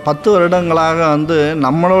தமிழ்நாட்டில் ஒரு 10 வருடங்களாக வந்து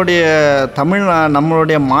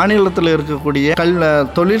நம்மளுடைய மாநிலத்தில் இருக்கக்கூடிய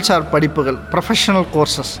தொழில்சார் படிப்புகள், ப்ரொஃபஷனல்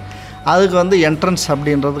கோர்சஸ், அதுக்கு வந்து என்ட்ரன்ஸ்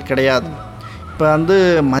அப்படின்றது கிடையாது. இப்போ வந்து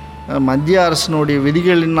மத்திய அரசினுடைய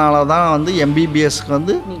விதிகளினால தான் வந்து எம்பிபிஎஸ்க்கு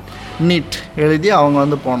வந்து நீட் எழுதி அவங்க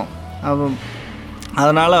வந்து போனோம்.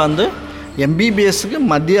 அதனால் வந்து எம்பிபிஎஸ்க்கு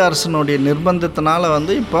மத்திய அரசினுடைய நிர்பந்தத்தினால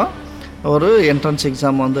வந்து இப்போ ஒரு என்ட்ரன்ஸ்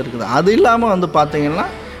எக்ஸாம் வந்து இருக்குது. அது இல்லாமல் வந்து பார்த்திங்கன்னா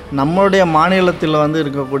நம்மளுடைய மாநிலத்தில் வந்து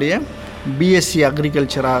இருக்கக்கூடிய பிஎஸ்சி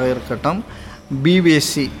அக்ரிகல்ச்சராக இருக்கட்டும்,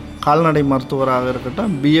 பிபிஎஸ்சி கால்நடை மருத்துவராக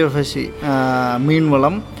இருக்கட்டும், பிஎஃப்எஸ்சி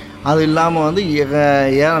மீன்வளம், அது இல்லாமல் வந்து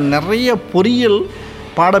நிறைய பொறியியல்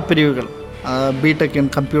பாடப்பிரிவுகள், பிடெக்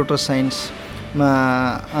இன் கம்ப்யூட்டர் சயின்ஸ்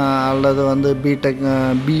அல்லது வந்து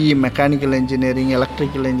BE mechanical engineering,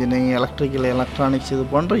 electrical engineering, electrical electronics, இது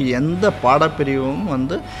போன்ற எந்த பாடப்பிரிவும்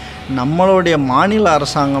வந்து நம்மளுடைய மாநில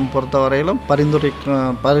அரசாங்கம் பொறுத்தவரையிலும்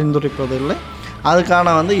பரிந்துரைப்பதில்லை.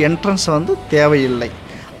 அதுக்கான வந்து என்ட்ரன்ஸ் வந்து தேவையில்லை.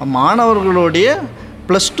 மாணவர்களுடைய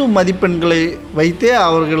 +2 மதிப்பெண்களை வைத்தே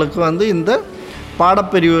அவர்களுக்கு வந்து இந்த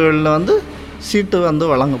பாடப்பிரிவுகளில் வந்து சீட்டு வந்து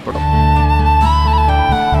வழங்கப்படும்.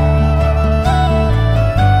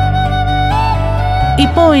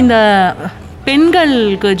 இப்போது இந்த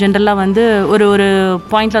பெண்களுக்கு ஜென்ரலாக வந்து ஒரு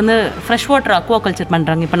பாயிண்டில் வந்து ஃப்ரெஷ் வாட்டர் அக்வா கல்ச்சர்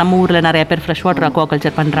பண்ணுறாங்க. இப்போ நம்ம ஊரில் நிறைய பேர் ஃப்ரெஷ் வாட்டர் அக்வா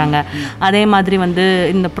கல்ச்சர் பண்ணுறாங்க. அதே மாதிரி வந்து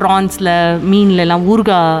இந்த ப்ரான்ஸில் மீன்லலாம்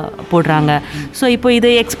ஊறுகாய் போடுறாங்க. ஸோ இப்போ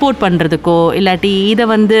இதை எக்ஸ்போர்ட் பண்ணுறதுக்கோ இல்லாட்டி இதை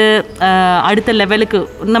வந்து அடுத்த லெவலுக்கு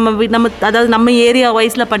அதாவது நம்ம ஏரியா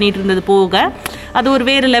வைஸில் பண்ணிகிட்டு இருந்தது போக அது ஒரு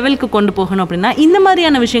வேறு லெவலுக்கு கொண்டு போகணும் அப்படின்னா இந்த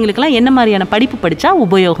மாதிரியான விஷயங்களுக்கெல்லாம் என்ன மாதிரியான படிப்பு படித்தா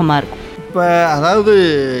உபயோகமாக இருக்கும்? இப்போ அதாவது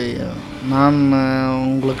நான்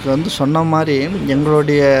உங்களுக்கு வந்து சொன்ன மாதிரி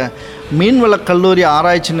எங்களுடைய மீன்வளக் கல்லூரி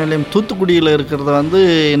ஆராய்ச்சி நிலையம் தூத்துக்குடியில் இருக்கிறது வந்து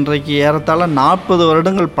இன்றைக்கு ஏறத்தாழ 40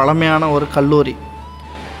 வருடங்கள் பழமையான ஒரு கல்லூரி.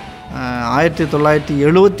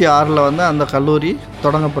 1976 வந்து அந்த கல்லூரி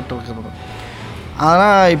தொடங்கப்பட்டிருக்கிறது.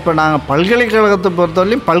 ஆனால் இப்போ நாங்கள் பல்கலைக்கழகத்தை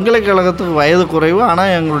பொறுத்தவரையிலும் பல்கலைக்கழகத்துக்கு வயது குறைவு,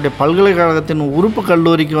 ஆனால் எங்களுடைய பல்கலைக்கழகத்தின் உறுப்பு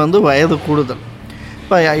கல்லூரிக்கு வந்து வயது கூடுதல்.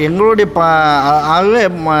 இப்போ எங்களுடைய ஆகவே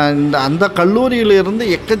அந்த கல்லூரியிலிருந்து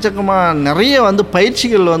எக்கச்சக்கமாக நிறைய வந்து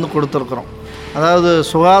பயிற்சிகள் வந்து கொடுத்துருக்குறோம். அதாவது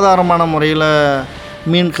சுகாதாரமான முறையில்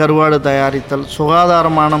மீன் கருவாடு தயாரித்தல்,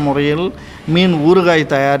 சுகாதாரமான முறையில் மீன் ஊறுகாய்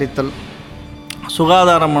தயாரித்தல்,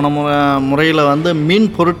 சுகாதாரமான முறையில் வந்து மீன்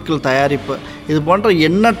பொருட்கள் தயாரிப்பு, இது போன்ற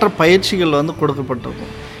எண்ணற்ற பயிற்சிகள் வந்து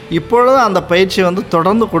கொடுக்கப்பட்டிருக்கும். இப்பொழுது அந்த பயிற்சி வந்து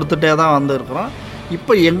தொடர்ந்து கொடுத்துட்டே தான் வந்து இருக்கிறோம்.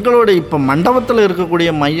 இப்போ மண்டபத்தில்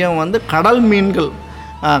இருக்கக்கூடிய மையம் வந்து கடல்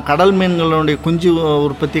மீன்களுடைய குஞ்சு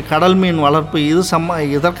உற்பத்தி, கடல் மீன் வளர்ப்பு,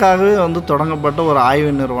 இதற்காகவே வந்து தொடங்கப்பட்ட ஒரு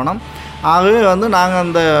ஆய்வு நிறுவனம். ஆகவே வந்து நாங்கள்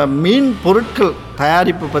அந்த மீன் பொருட்கள்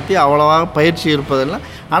தயாரிப்பு பற்றி அவ்வளோவா பயிற்சி இருப்பதில்லை.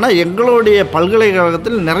 ஆனால் எங்களுடைய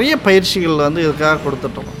பல்கலைக்கழகத்தில் நிறைய பயிற்சிகள் வந்து இதுக்காக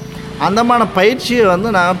கொடுத்துட்ருக்கோம். அந்தமான பயிற்சியை வந்து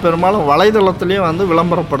நாங்கள் பெரும்பாலும் வலைதளத்துலேயும் வந்து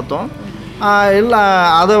விளம்பரப்படுத்துவோம். இல்லை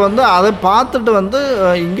அதை பார்த்துட்டு வந்து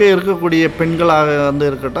இங்கே இருக்கக்கூடிய பெண்களாக வந்து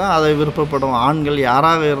இருக்கட்டும், அதை விருப்பப்படும் ஆண்கள்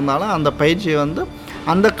யாராக இருந்தாலும் அந்த பயிற்சியை வந்து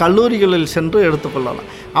அந்த கல்லூரிகளில் சென்று எடுத்துக்கொள்ளலாம்.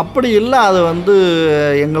 அப்படி இல்லை, அது வந்து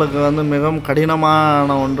எங்களுக்கு வந்து மிகவும்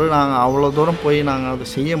கடினமான ஒன்று, நாங்கள் அவ்வளோ தூரம் போய் நாங்கள் அதை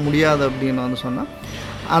செய்ய முடியாது அப்படின்னு வந்து சொன்னால்,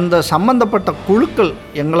 அந்த சம்பந்தப்பட்ட குழுக்கள்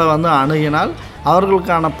எங்களை வந்து அணுகினால்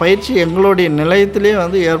அவர்களுக்கான பயிற்சி எங்களுடைய நிலையத்திலே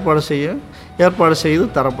வந்து ஏற்பாடு செய்து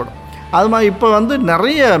தரப்படும். அது மாதிரி இப்போ வந்து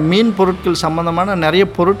நிறைய மீன் பொருட்கள் சம்பந்தமான நிறைய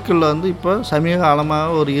பொருட்கள் வந்து இப்போ சமீப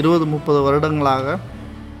காலமாக ஒரு 20-30 வருடங்களாக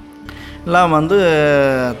எல்லாம் வந்து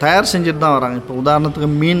தயார் செஞ்சுட்டு தான் வராங்க. இப்போ உதாரணத்துக்கு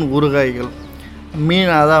மீன் ஊறுகாய்கள்,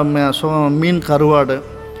 மீன் கருவாடு,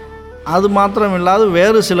 அது மாத்திரம் இல்லாத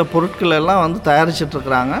வேறு சில பொருட்கள் எல்லாம் வந்து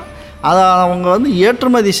தயாரிச்சிட்ருக்குறாங்க. அதை அவங்க வந்து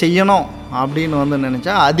ஏற்றுமதி செய்யணும் அப்படின்னு வந்து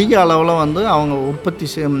நினச்சா அதிக அளவில் வந்து அவங்க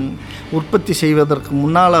உற்பத்தி செய்வதற்கு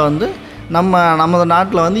முன்னால் வந்து நமது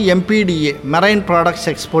நாட்டில் வந்து MPDA, marine products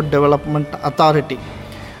export development authority,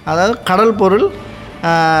 அதாவது கடல் பொருள்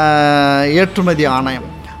ஏற்றுமதி ஆணையம்,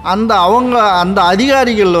 அந்த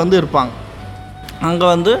அதிகாரிகள் வந்து இருப்பாங்க. அங்கே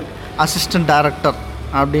வந்து அசிஸ்டன்ட் டைரக்டர்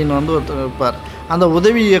அப்படின்னு வந்து ஒருத்தர் இருப்பார். அந்த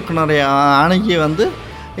உதவி இயக்குனரை அணுகி வந்து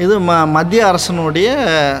இது மத்திய அரசனுடைய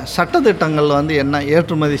சட்டத்திட்டங்கள் வந்து என்ன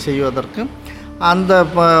ஏற்றுமதி செய்வதற்கு அந்த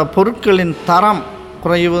பொருட்களின் தரம்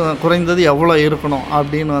குறைந்தது எவ்வளோ இருக்கணும்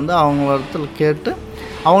அப்படின்னு வந்து அவங்களிடத்தில் கேட்டு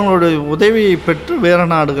அவங்களுடைய உதவியை பெற்று வேறு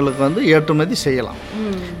நாடுகளுக்கு வந்து ஏற்றுமதி செய்யலாம்.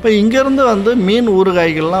 இப்போ இங்கேருந்து வந்து மீன்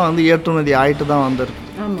ஊறுகாய்கள்லாம் வந்து ஏற்றுமதி ஆகிட்டு தான் வந்துருக்கு.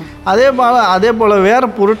 அதே போல் வேறு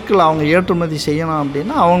பொருட்கள் அவங்க ஏற்றுமதி செய்யணும்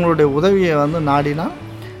அப்படின்னா அவங்களுடைய உதவியை வந்து நாடினா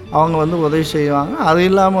அவங்க வந்து உதவி செய்வாங்க. அது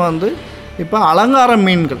இல்லாமல் வந்து இப்போ அலங்கார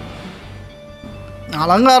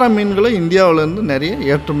மீன்களும் இந்தியாவிலேருந்து நிறைய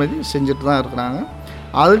ஏற்றுமதி செஞ்சுட்டு தான் இருக்கிறாங்க.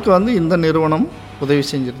 அதுக்கு வந்து இந்த நிறுவனம் உதவி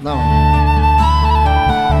செஞ்சுட்டு தான் வந்து.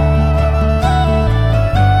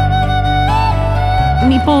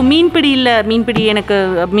 இப்போது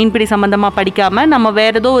மீன்பிடி சம்மந்தமாக படிக்காமல் நம்ம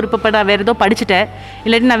வேறு ஏதோ வேறு ஏதோ படிச்சுட்டேன்,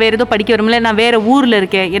 இல்லாட்டி நான் வேறு ஏதோ படிக்க வரும்ல, நான் வேறு ஊரில்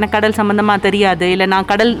இருக்கேன், எனக்கு கடல் சம்மந்தமாக தெரியாது, இல்லை நான்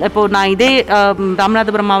நான் இதே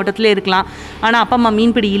ராமநாதபுரம் மாவட்டத்திலே இருக்கலாம், ஆனால் அப்பா அம்மா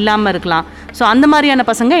மீன்பிடி இல்லாமல் இருக்கலாம். ஸோ அந்த மாதிரியான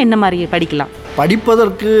பசங்க என்ன மாதிரி படிக்கலாம்?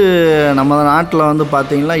 படிப்பதற்கு நம்ம நாட்டில் வந்து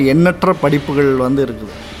பார்த்திங்கன்னா எண்ணற்ற படிப்புகள் வந்து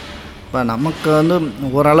இருக்குது. இப்போ நமக்கு வந்து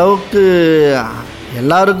ஓரளவுக்கு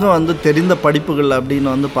எல்லாருக்கும் வந்து தெரிந்த படிப்புகள் அப்படின்னு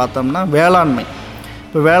வந்து பார்த்தோம்னா வேளாண்மை.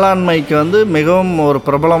 இப்போ வேளாண்மைக்கு வந்து மிகவும் ஒரு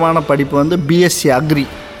பிரபலமான படிப்பு வந்து பிஎஸ்சி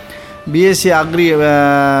அக்ரி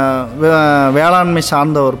வேளாண்மை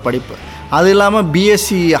சார்ந்த ஒரு படிப்பு. அது இல்லாமல்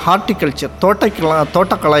பிஎஸ்சி ஹார்டிகல்ச்சர்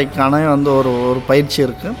தோட்டக்கலைக்கான வந்து ஒரு பயிற்சி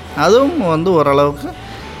இருக்குது. அதுவும் வந்து ஓரளவுக்கு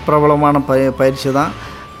பிரபலமான பயிற்சி தான்.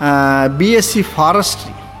 பிஎஸ்சி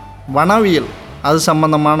ஃபாரஸ்ட்ரி வனவியல் அது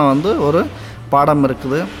சம்பந்தமான வந்து ஒரு பாடம்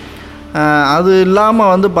இருக்குது. அது இல்லாமல்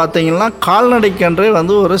வந்து பார்த்திங்கன்னா கால்நடைக்கென்றே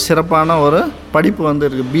வந்து ஒரு சிறப்பான ஒரு படிப்பு வந்து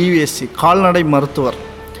இருக்குது. பிஎஸ்சி கால்நடை மருத்துவர்,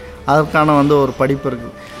 அதற்கான வந்து ஒரு படிப்பு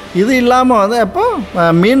இருக்குது. இது இல்லாமல் வந்து அப்போ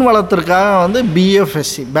மீன் வளத்திற்காக வந்து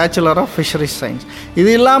BFSc bachelor of fisheries science. இது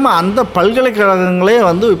இல்லாமல் அந்த பல்கலைக்கழகங்களே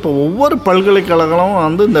வந்து இப்போ ஒவ்வொரு பல்கலைக்கழகங்களும்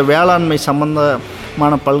வந்து இந்த வேளாண்மை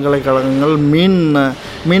சம்பந்தமான பல்கலைக்கழகங்கள்,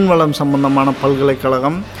 மீன்வளம் சம்பந்தமான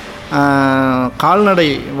பல்கலைக்கழகம், கால்நடை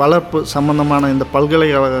வளர்ப்பு சம்பந்தமான இந்த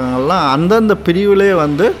பல்கலைக்கழகங்கள்லாம் அந்தந்த பிரிவிலே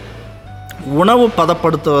வந்து உணவு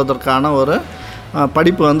பதப்படுத்துவதற்கான ஒரு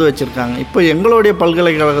படிப்பு வந்து வச்சுருக்காங்க. இப்போ எங்களுடைய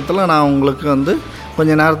பல்கலைக்கழகத்தில் நான் உங்களுக்கு வந்து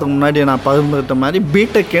கொஞ்சம் நேரத்துக்கு முன்னாடி நான் பகிர்ந்துக்கிட்ட மாதிரி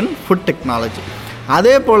பிடெக் இன் ஃபுட் டெக்னாலஜி,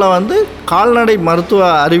 அதே போல் வந்து கால்நடை மருத்துவ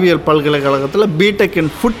அறிவியல் பல்கலைக்கழகத்தில் பிடெக்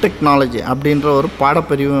இன் ஃபுட் டெக்னாலஜி அப்படின்ற ஒரு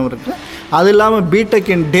பாடப்பிரிவும் இருக்குது. அது இல்லாமல்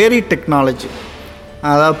பிடெக் இன் டேரி டெக்னாலஜி,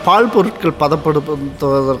 அதாவது பால் பொருட்கள்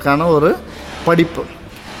பதப்படுத்துவதற்கான ஒரு படிப்பு.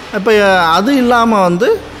 இப்போ அது இல்லாமல் வந்து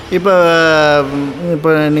இப்போ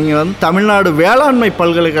நீங்கள் வந்து தமிழ்நாடு வேளாண்மை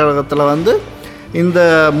பல்கலைக்கழகத்தில் வந்து இந்த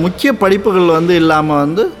முக்கிய படிப்புகள் வந்து இல்லாமல்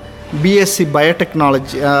வந்து பிஎஸ்சி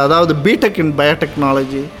பயோடெக்னாலஜி, அதாவது BTech in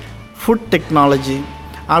biotechnology, food technology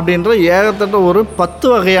அப்படின்ற ஏகத்தட்ட ஒரு 10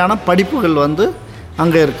 வகையான படிப்புகள் வந்து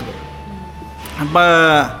அங்கே இருக்குது. இப்போ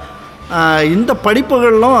இந்த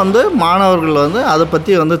படிப்புகளிலும் வந்து மாணவர்கள் வந்து அதை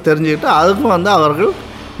பற்றி வந்து தெரிஞ்சுக்கிட்டு அதுக்கும் வந்து அவர்கள்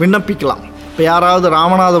விண்ணப்பிக்கலாம். இப்போ யாராவது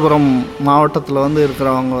ராமநாதபுரம் மாவட்டத்தில் வந்து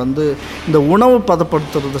இருக்கிறவங்க வந்து இந்த உணவு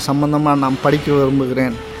பதப்படுத்துறது சம்மந்தமாக நான் படிக்க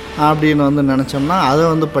விரும்புகிறேன் அப்படின்னு வந்து நினச்சோம்னா அதை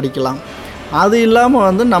வந்து படிக்கலாம். அது இல்லாமல்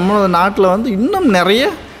வந்து நம்ம நாட்டில் வந்து இன்னும் நிறைய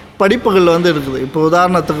படிப்புகள் வந்து இருக்குது. இப்போ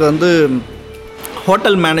உதாரணத்துக்கு வந்து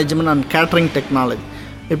hotel management and catering technology.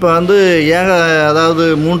 இப்போ வந்து அதாவது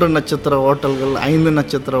 3 நட்சத்திர ஹோட்டல்கள், 5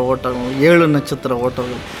 நட்சத்திர ஹோட்டல்கள், 7 நட்சத்திர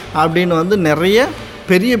ஹோட்டல்கள் அப்படின்னு வந்து நிறைய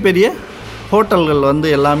பெரிய பெரிய ஹோட்டல்கள் வந்து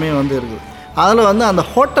எல்லாமே வந்து இருக்குது. அதில் வந்து அந்த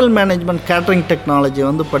ஹோட்டல் மேனேஜ்மெண்ட் கேட்ரிங் டெக்னாலஜி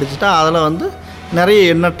வந்து படிச்சுட்டா அதில் வந்து நிறைய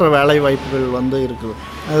எண்ணற்ற வேலை வாய்ப்புகள் வந்து இருக்குது.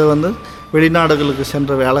 அது வந்து வெளிநாடுகளுக்கு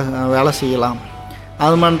சென்று வேலை செய்யலாம்.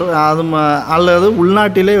 அல்லது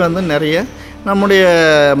உள்நாட்டிலே வந்து நிறைய நம்முடைய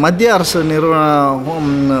மத்திய அரசு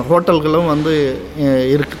ஹோட்டல்களும் வந்து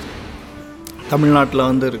இருக்குது, தமிழ்நாட்டில்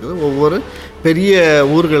வந்து இருக்குது. ஒவ்வொரு பெரிய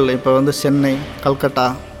ஊர்கள் இப்போ வந்து சென்னை, கல்கட்டா,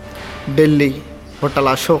 டெல்லி,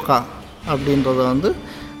 ஹோட்டல் அசோகா அப்படின்றத வந்து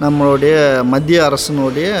நம்மளுடைய மத்திய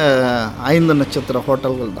அரசினுடைய 5 நட்சத்திர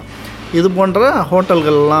ஹோட்டல்கள் தான். இது போன்ற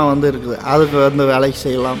ஹோட்டல்கள்லாம் வந்து இருக்குது. அதுக்கு வந்து வேலைக்கு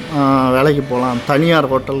செய்யலாம், வேலைக்கு போகலாம்.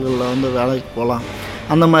 தனியார் ஹோட்டல்களில் வந்து வேலைக்கு போகலாம்,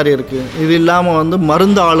 அந்த மாதிரி இருக்குது. இது இல்லாமல் வந்து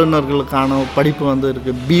மருந்து ஆளுநர்களுக்கான படிப்பு வந்து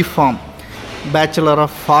இருக்குது. பிஃபார்ம், பேச்சுலர்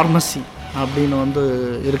ஆஃப் ஃபார்மசி அப்படின்னு வந்து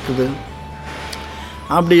இருக்குது.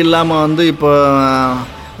 அப்படி இல்லாமல் வந்து இப்போ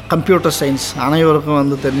கம்ப்யூட்டர் சயின்ஸ் அனைவருக்கும்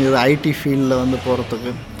வந்து தெரிஞ்சது, ஐடி ஃபீல்டில் வந்து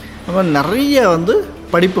போகிறதுக்கு அப்போ நிறைய வந்து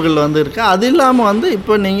படிப்புகள் வந்து இருக்குது. அது இல்லாமல் வந்து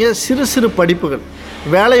இப்போ நீங்கள் சிறு சிறு படிப்புகள்,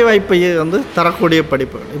 வேலைவாய்ப்பை வந்து தரக்கூடிய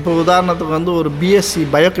படிப்புகள். இப்போ உதாரணத்துக்கு வந்து ஒரு பிஎஸ்சி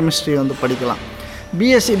பயோகெமிஸ்ட்ரி வந்து படிக்கலாம்.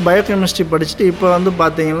 பிஎஸ்சி பயோகெமிஸ்ட்ரி படிச்சுட்டு இப்போ வந்து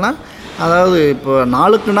பார்த்திங்கன்னா, அதாவது இப்போ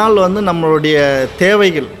நாளுக்கு நாள் வந்து நம்மளுடைய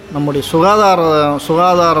தேவைகள், நம்முடைய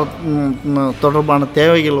சுகாதார தொடர்பான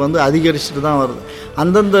தேவைகள் வந்து அதிகரிச்சுட்டு தான் வருது.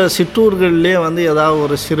 அந்தந்த சிற்றூர்கள்லேயே வந்து ஏதாவது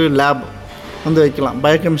ஒரு சிறு லேப் வந்து வைக்கலாம்.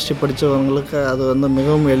 பயோகெமிஸ்ட்ரி படித்தவங்களுக்கு அது வந்து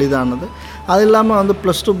மிகவும் எளிதானது. அது இல்லாமல் வந்து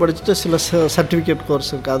 +2 படிச்சுட்டு சில சர்டிஃபிகேட்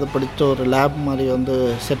கோர்ஸ் இருக்குது, அதை படிச்சுட்டு ஒரு லேப் மாதிரி வந்து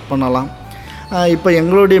செட் பண்ணலாம். இப்போ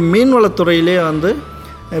எங்களுடைய மீன்வளத்துறையிலே வந்து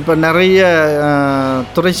இப்போ நிறைய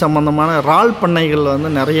துறை சம்பந்தமான இறால் பண்ணைகள் வந்து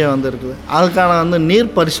நிறைய வந்து இருக்குது. அதுக்கான வந்து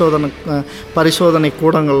நீர் பரிசோதனை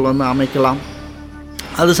கூடங்கள் வந்து அமைக்கலாம்.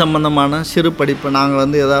 அது சம்பந்தமான சிறு படிப்பு நாங்கள்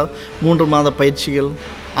வந்து ஏதாவது 3 மாத பயிற்சிகள்,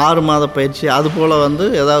 6 மாத பயிற்சி, அதுபோல் வந்து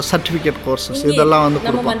ஏதாவது சர்டிஃபிகேட் கோர்சஸ் இதெல்லாம் வந்து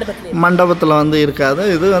கொடுப்போம். மண்டபத்தில் வந்து இருக்காது,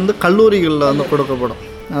 இது வந்து கல்லூரிகளில் வந்து கொடுக்கப்படும்.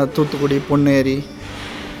 தூத்துக்குடி, பொன்னேரி,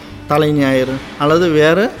 தலைஞாயிறு அல்லது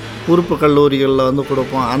வேறு உறுப்பு கல்லூரிகளில் வந்து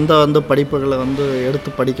கொடுப்போம். அந்த வந்து படிப்புகளை வந்து எடுத்து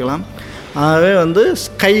படிக்கலாம். ஆகவே வந்து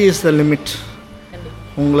ஸ்கை இஸ் த லிமிட்.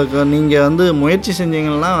 உங்களுக்கு நீங்கள் வந்து முயற்சி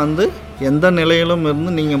செஞ்சீங்கன்னா வந்து எந்த நிலையிலும்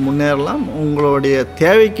இருந்து நீங்கள் முன்னேறலாம். உங்களுடைய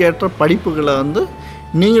தேவைக்கேற்ற படிப்புகளை வந்து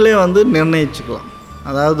நீங்களே வந்து நிர்ணயிச்சுக்கலாம்.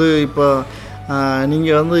 அதாவது இப்போ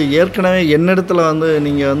நீங்கள் வந்து ஏற்கனவே என்னிடத்துல வந்து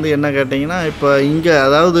நீங்கள் வந்து என்ன கேட்டிங்கன்னா, இப்போ இங்கே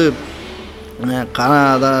அதாவது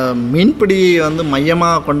மீன்பிடி வந்து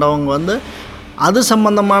மையமாக கொண்டவங்க வந்து அது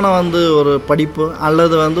சம்பந்தமான வந்து ஒரு படிப்பு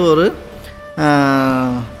அல்லது வந்து ஒரு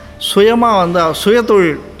சுயமாக வந்து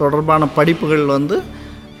சுயதொழில் தொடர்பான படிப்புகள் வந்து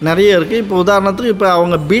நிறைய இருக்குது. இப்போ உதாரணத்துக்கு இப்போ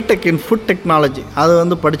அவங்க பிடெக் இன் ஃபுட் டெக்னாலஜி அது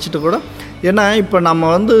வந்து படிச்சுட்டு கூட, ஏன்னா இப்போ நம்ம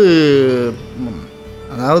வந்து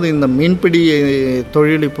அதாவது இந்த மீன்பிடி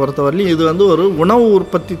தொழிலை பொறுத்தவரையிலும் இது வந்து ஒரு உணவு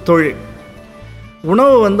உற்பத்தி தொழில்.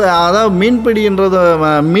 உணவு வந்து அதாவது மீன்பிடின்றது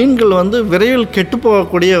மீன்கள் வந்து விரைவில்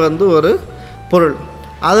கெட்டுப்போகக்கூடிய வந்து ஒரு பொருள்.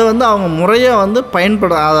 அதை வந்து அவங்க முறையாக வந்து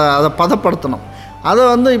அதை பதப்படுத்தணும். அதை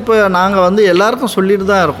வந்து இப்போ நாங்கள் வந்து எல்லாருக்கும் சொல்லிட்டு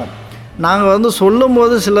தான் இருக்கோம். நாங்கள் வந்து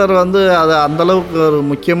சொல்லும்போது சிலர் வந்து அதை அந்தளவுக்கு ஒரு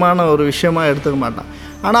முக்கியமான ஒரு விஷயமாக எடுத்துக்க மாட்டோம்.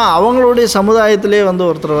 ஆனால் அவங்களுடைய சமுதாயத்திலே வந்து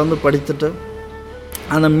ஒருத்தர் வந்து படித்துட்டு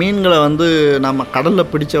அந்த மீன்களை வந்து நம்ம கடலில்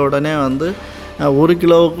பிடித்த உடனே வந்து 1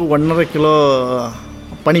 கிலோவுக்கு 1.5 கிலோ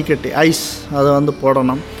பனிக்கட்டி ஐஸ் அதை வந்து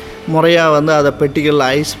போடணும். முறையாக வந்து அதை பெட்டிகளில்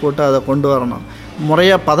ஐஸ் போட்டு அதை கொண்டு வரணும்.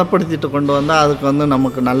 முறையாக பதப்படுத்திட்டு கொண்டு வந்தால் அதுக்கு வந்து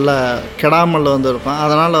நமக்கு நல்ல கெடாமல் வந்து இருக்கும்.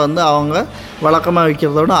 அதனால் வந்து அவங்க வழக்கமாக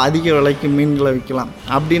விற்கிறத விட அதிக விலைக்கு மீன்களை விற்கலாம்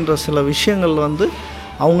அப்படின்ற சில விஷயங்கள் வந்து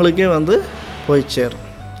அவங்களுக்கே வந்து போய் சேரும்.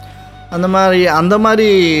 அந்த மாதிரி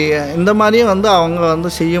இந்த மாதிரியும் வந்து அவங்க வந்து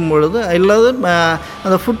செய்யும் பொழுது இல்லது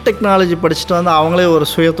அந்த ஃபுட் டெக்னாலஜி படிச்சுட்டு வந்து அவங்களே ஒரு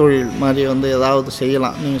சுய தொழில் மாதிரி வந்து ஏதாவது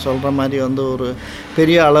செய்யலாம். நீங்கள் சொல்கிற மாதிரி வந்து ஒரு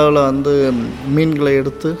பெரிய அளவில் வந்து மீன்களை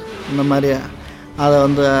எடுத்து இந்த மாதிரி அதை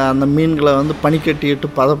வந்து அந்த மீன்களை வந்து பனிக்கட்டிட்டு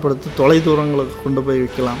பதப்படுத்தி தொலைதூரங்களுக்கு கொண்டு போய்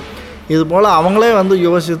விற்கலாம். இதுபோல் அவங்களே வந்து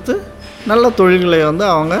யோசித்து நல்ல தொழில்களை வந்து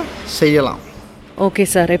அவங்க செய்யலாம். Okay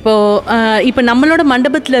sir. இப்போ நம்மளோட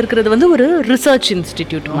மண்டபத்தில் இருக்கிறது வந்து ஒரு ரிசர்ச்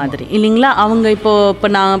இன்ஸ்டிடியூட் மாதிரி இல்லைங்களா? அவங்க இப்போ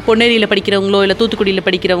நான் பொன்னேரியில் படிக்கிறவங்களோ இல்லை தூத்துக்குடியில்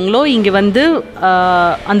படிக்கிறவங்களோ இங்கே வந்து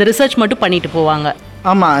அந்த ரிசர்ச் மட்டும் பண்ணிட்டு போவாங்க.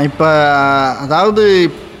 ஆமாம். இப்போ அதாவது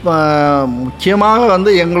இப்போ முக்கியமாக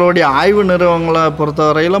வந்து எங்களுடைய ஆய்வு நிறுவனங்களை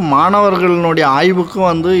பொறுத்தவரையில் மாணவர்களுடைய ஆய்வுக்கும்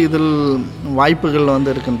வந்து இதில் வாய்ப்புகள்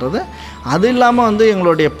வந்து இருக்கின்றது. அது இல்லாமல் வந்து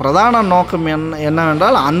எங்களுடைய பிரதான நோக்கம்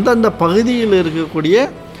என்னவென்றால் அந்தந்த பகுதியில் இருக்கக்கூடிய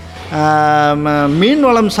மீன்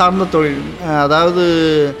வளம் சார்ந்த தொழில், அதாவது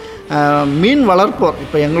மீன் வளர்ப்போர்.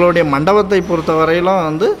 இப்போ எங்களுடைய மண்டபத்தை பொறுத்தவரையிலும்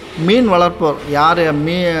வந்து மீன் வளர்ப்போர் யார்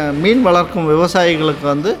மீன் வளர்க்கும் விவசாயிகளுக்கு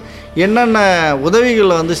வந்து என்னென்ன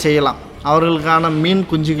உதவிகளை வந்து செய்யலாம், அவர்களுக்கான மீன்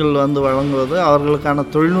குஞ்சுகள் வந்து வழங்குவது, அவர்களுக்கான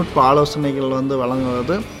தொழில்நுட்ப ஆலோசனைகள் வந்து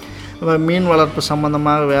வழங்குவது, மீன் வளர்ப்பு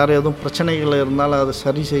சம்பந்தமாக வேறு எதுவும் பிரச்சனைகள் இருந்தால் அதை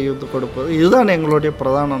சரி செய்து கொடுப்பது, இதுதான் எங்களுடைய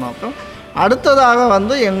பிரதான நோக்கம். அடுத்ததாக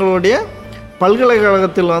வந்து எங்களுடைய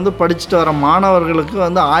பல்கலைக்கழகத்தில் வந்து படிச்சுட்டு வர மாணவர்களுக்கு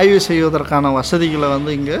வந்து ஆய்வு செய்வதற்கான வசதிகளை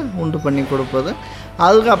வந்து இங்கே உண்டு பண்ணி கொடுப்பது.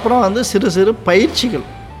 அதுக்கப்புறம் வந்து சிறு சிறு பயிற்சிகள்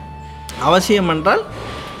அவசியம் என்றால்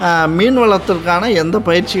மீன் வளத்திற்கான எந்த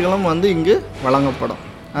பயிற்சிகளும் வந்து இங்கு வழங்கப்படும்.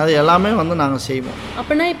 அது எல்லாமே வந்து நாங்கள் செய்வோம்.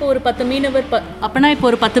 அப்போனா இப்போ ஒரு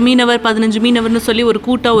 10 மீனவர் 15 மீனவர்னு சொல்லி ஒரு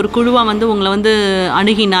குழுவாக வந்து உங்களை வந்து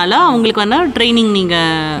அணுகினால அவங்களுக்கு வந்து ட்ரைனிங்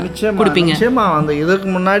நீங்கள் கொடுப்பீங்க? நிச்சயமாக வந்து இதுக்கு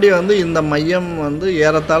முன்னாடி வந்து இந்த மையம் வந்து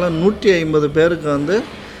ஏறத்தாழ 150 பேருக்கு வந்து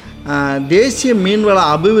தேசிய மீன்வள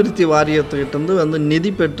அபிவிருத்தி வாரியத்துக்கிட்டேருந்து வந்து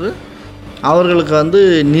நிதி பெற்று அவர்களுக்கு வந்து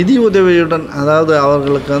நிதி உதவியுடன், அதாவது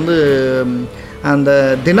அவர்களுக்கு வந்து அந்த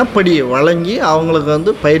தினப்படி வழங்கி அவங்களுக்கு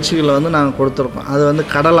வந்து பயிற்சிகளை வந்து நாங்கள் கொடுத்துருக்கோம். அது வந்து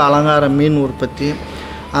கடல் அலங்கார மீன் உற்பத்தி,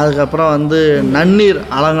 அதுக்கப்புறம் வந்து நன்னீர்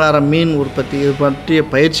அலங்கார மீன் உற்பத்தி, இது பற்றிய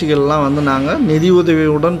பயிற்சிகள்லாம் வந்து நாங்கள் நிதி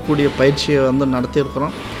உதவியுடன் கூடிய பயிற்சியை வந்து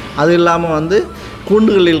நடத்தியிருக்கிறோம். அது இல்லாமல் வந்து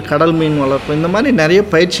கூண்டுகளில் கடல் மீன் வளர்ப்பு, இந்த மாதிரி நிறைய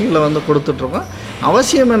பயிற்சிகளை வந்து கொடுத்துட்ருக்கோம்.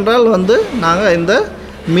 அவசியம் என்றால் வந்து நாங்கள் இந்த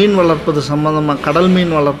மீன் வளர்ப்பது சம்மந்தமாக, கடல்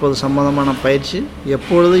மீன் வளர்ப்பது சம்மந்தமான பயிற்சி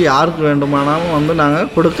எப்பொழுது யாருக்கு வேண்டுமானாலும் வந்து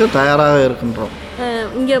நாங்கள் கொடுக்க தயாராக இருக்கின்றோம்.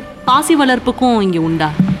 இங்கே பாசி வளர்ப்புக்கும் இங்கே உண்டா?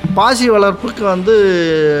 பாசி வளர்ப்புக்கு வந்து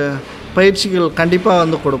பயிற்சிகள் கண்டிப்பாக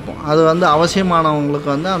வந்து கொடுப்போம். அது வந்து அவசியமானவங்களுக்கு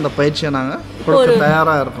வந்து அந்த பயிற்சியை நாங்கள் கொடுக்க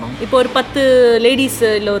தயாராக இருக்கிறோம். இப்போ ஒரு 10 லேடிஸ்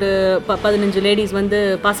இல்லை ஒரு 15 லேடிஸ் வந்து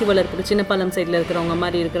பாசி வளர்ப்புக்கு சின்னப்பாலம் சைடில் இருக்கிறவங்க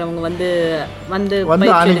மாதிரி இருக்கிறவங்க வந்து வந்து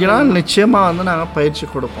அன்றைக்கினா நிச்சயமாக வந்து நாங்கள் பயிற்சி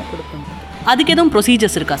கொடுப்போம். அதுக்கு எதுவும்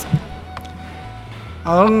ப்ரொசீஜர்ஸ் இருக்கா சார்?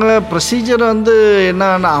 அவங்க ப்ரொசீஜர் வந்து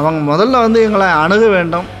என்னன்னா, அவங்க முதல்ல வந்து எங்களை அணுக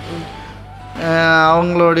வேண்டும்.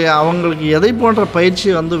 அவங்களுக்கு எதை போன்ற பயிற்சி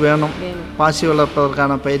வந்து வேணும், பாசி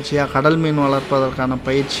வளர்ப்பதற்கான பயிற்சியா, கடல் மீன் வளர்ப்பதற்கான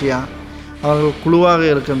பயிற்சியா, அவர்கள் குழுவாக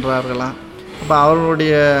இருக்கின்றார்களா, அப்போ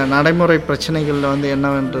அவர்களுடைய நடைமுறை பிரச்சனைகள் வந்து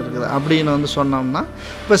என்னவென்று இருக்குது அப்படின்னு வந்து சொன்னோம்னா,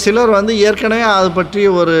 இப்போ சிலர் வந்து ஏற்கனவே அது பற்றி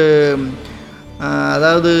ஒரு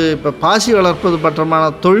அதாவது இப்போ பாசி வளர்ப்பது பற்றமான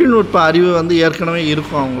தொழில்நுட்ப அறிவு வந்து ஏற்கனவே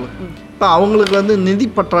இருக்கும் அவங்களுக்கு. இப்போ அவங்களுக்கு வந்து நிதி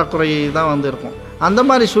பற்றாக்குறை தான் வந்து இருக்கும். அந்த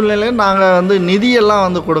மாதிரி சூழ்நிலையில் நாங்கள் வந்து நிதியெல்லாம்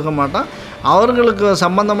வந்து கொடுக்க மாட்டோம். அவர்களுக்கு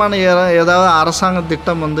சம்பந்தமான ஏதாவது அரசாங்க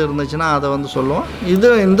திட்டம் வந்து இருந்துச்சுன்னா அதை வந்து சொல்லுவோம்.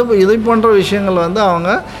 இதை போன்ற விஷயங்கள் வந்து அவங்க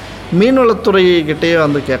மீன்வளத்துறைக்கிட்டேயே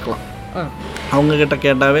வந்து கேட்கலாம். அவங்கக்கிட்ட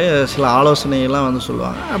கேட்டாவே சில ஆலோசனைகள்லாம் வந்து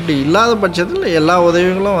சொல்லுவாங்க. அப்படி இல்லாத பட்சத்தில் எல்லா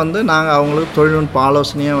உதவிகளும் வந்து நாங்கள் அவங்களுக்கு தொழில்நுட்ப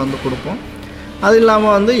ஆலோசனையாக வந்து கொடுப்போம். அது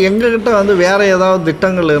இல்லாமல் வந்து எங்ககிட்ட வந்து வேறு ஏதாவது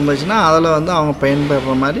திட்டங்கள் இருந்துச்சுன்னா அதில் வந்து அவங்க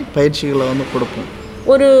பயன்பெறுற மாதிரி பயிற்சிகளை வந்து கொடுப்போம்.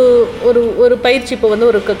 ஒரு ஒரு ஒரு பயிற்சி இப்போ வந்து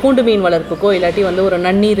ஒரு கூண்டு மீன் வளர்ப்புக்கோ இல்லாட்டி வந்து ஒரு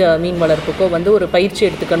நன்னீர் மீன் வளர்ப்புக்கோ வந்து ஒரு பயிற்சி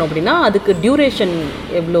எடுத்துக்கணும் அப்படின்னா அதுக்கு டியூரேஷன்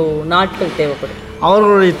எவ்வளோ நாட்கள் தேவைப்படும்?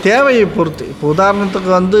 அவர்களுடைய தேவையை பொறுத்து. இப்போ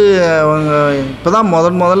உதாரணத்துக்கு வந்து அவங்க இப்போ தான்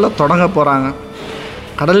முதல்ல தொடங்க போகிறாங்க,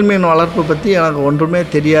 கடல் மீன் வளர்ப்பு பற்றி எனக்கு ஒன்றுமே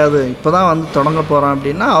தெரியாது, இப்போ தான் வந்து தொடங்க போகிறேன்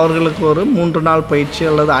அப்படின்னா அவர்களுக்கு ஒரு 3 நாள் பயிற்சி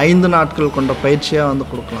அல்லது 5 நாட்கள் கொண்ட பயிற்சியாக வந்து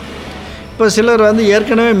கொடுக்கலாம். இப்போ சிலர் வந்து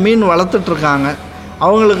ஏற்கனவே மீன் வளர்த்துட்ருக்காங்க,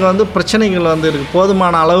 அவங்களுக்கு வந்து பிரச்சனைகள் வந்து இருக்குது,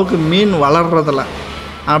 போதுமான அளவுக்கு மீன் வளர்கிறதில்ல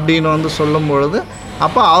அப்படின்னு வந்து சொல்லும் பொழுது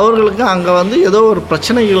அப்போ அவர்களுக்கு அங்கே வந்து ஏதோ ஒரு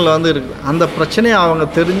பிரச்சனைகள் வந்து இருக்குது. அந்த பிரச்சனையை அவங்க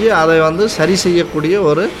தெரிஞ்சு அதை வந்து சரி செய்யக்கூடிய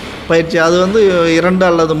ஒரு பயிற்சி. அது வந்து 2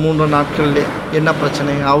 அல்லது 3 நாட்கள்லேயே என்ன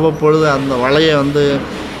பிரச்சனை, அவ்வப்பொழுது அந்த வலையை வந்து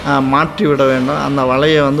மாற்றி விட வேண்டும், அந்த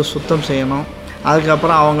வலையை வந்து சுத்தம் செய்யணும்,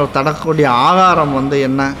 அதுக்கப்புறம் அவங்க தடக்கூடிய ஆகாரம் வந்து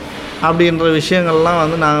என்ன அப்படின்ற விஷயங்கள்லாம்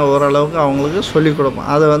வந்து நாங்கள் ஓரளவுக்கு அவங்களுக்கு சொல்லிக் கொடுப்போம்.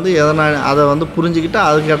 அதை வந்து அதை வந்து புரிஞ்சுக்கிட்டு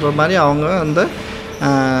அதுக்கேற்ற மாதிரி அவங்க அந்த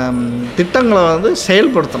திட்டங்களை வந்து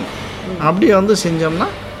செயல்படுத்தணும். அப்படி வந்து செஞ்சோம்னா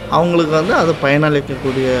அவங்களுக்கு வந்து அது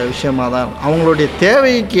பயனளிக்கக்கூடிய விஷயமாக தான் இருக்கும். அவங்களுடைய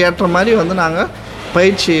தேவைக்கு ஏற்ற மாதிரி வந்து நாங்கள்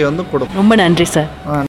பயிற்சியை வந்து கொடுப்போம். ரொம்ப நன்றி சார்.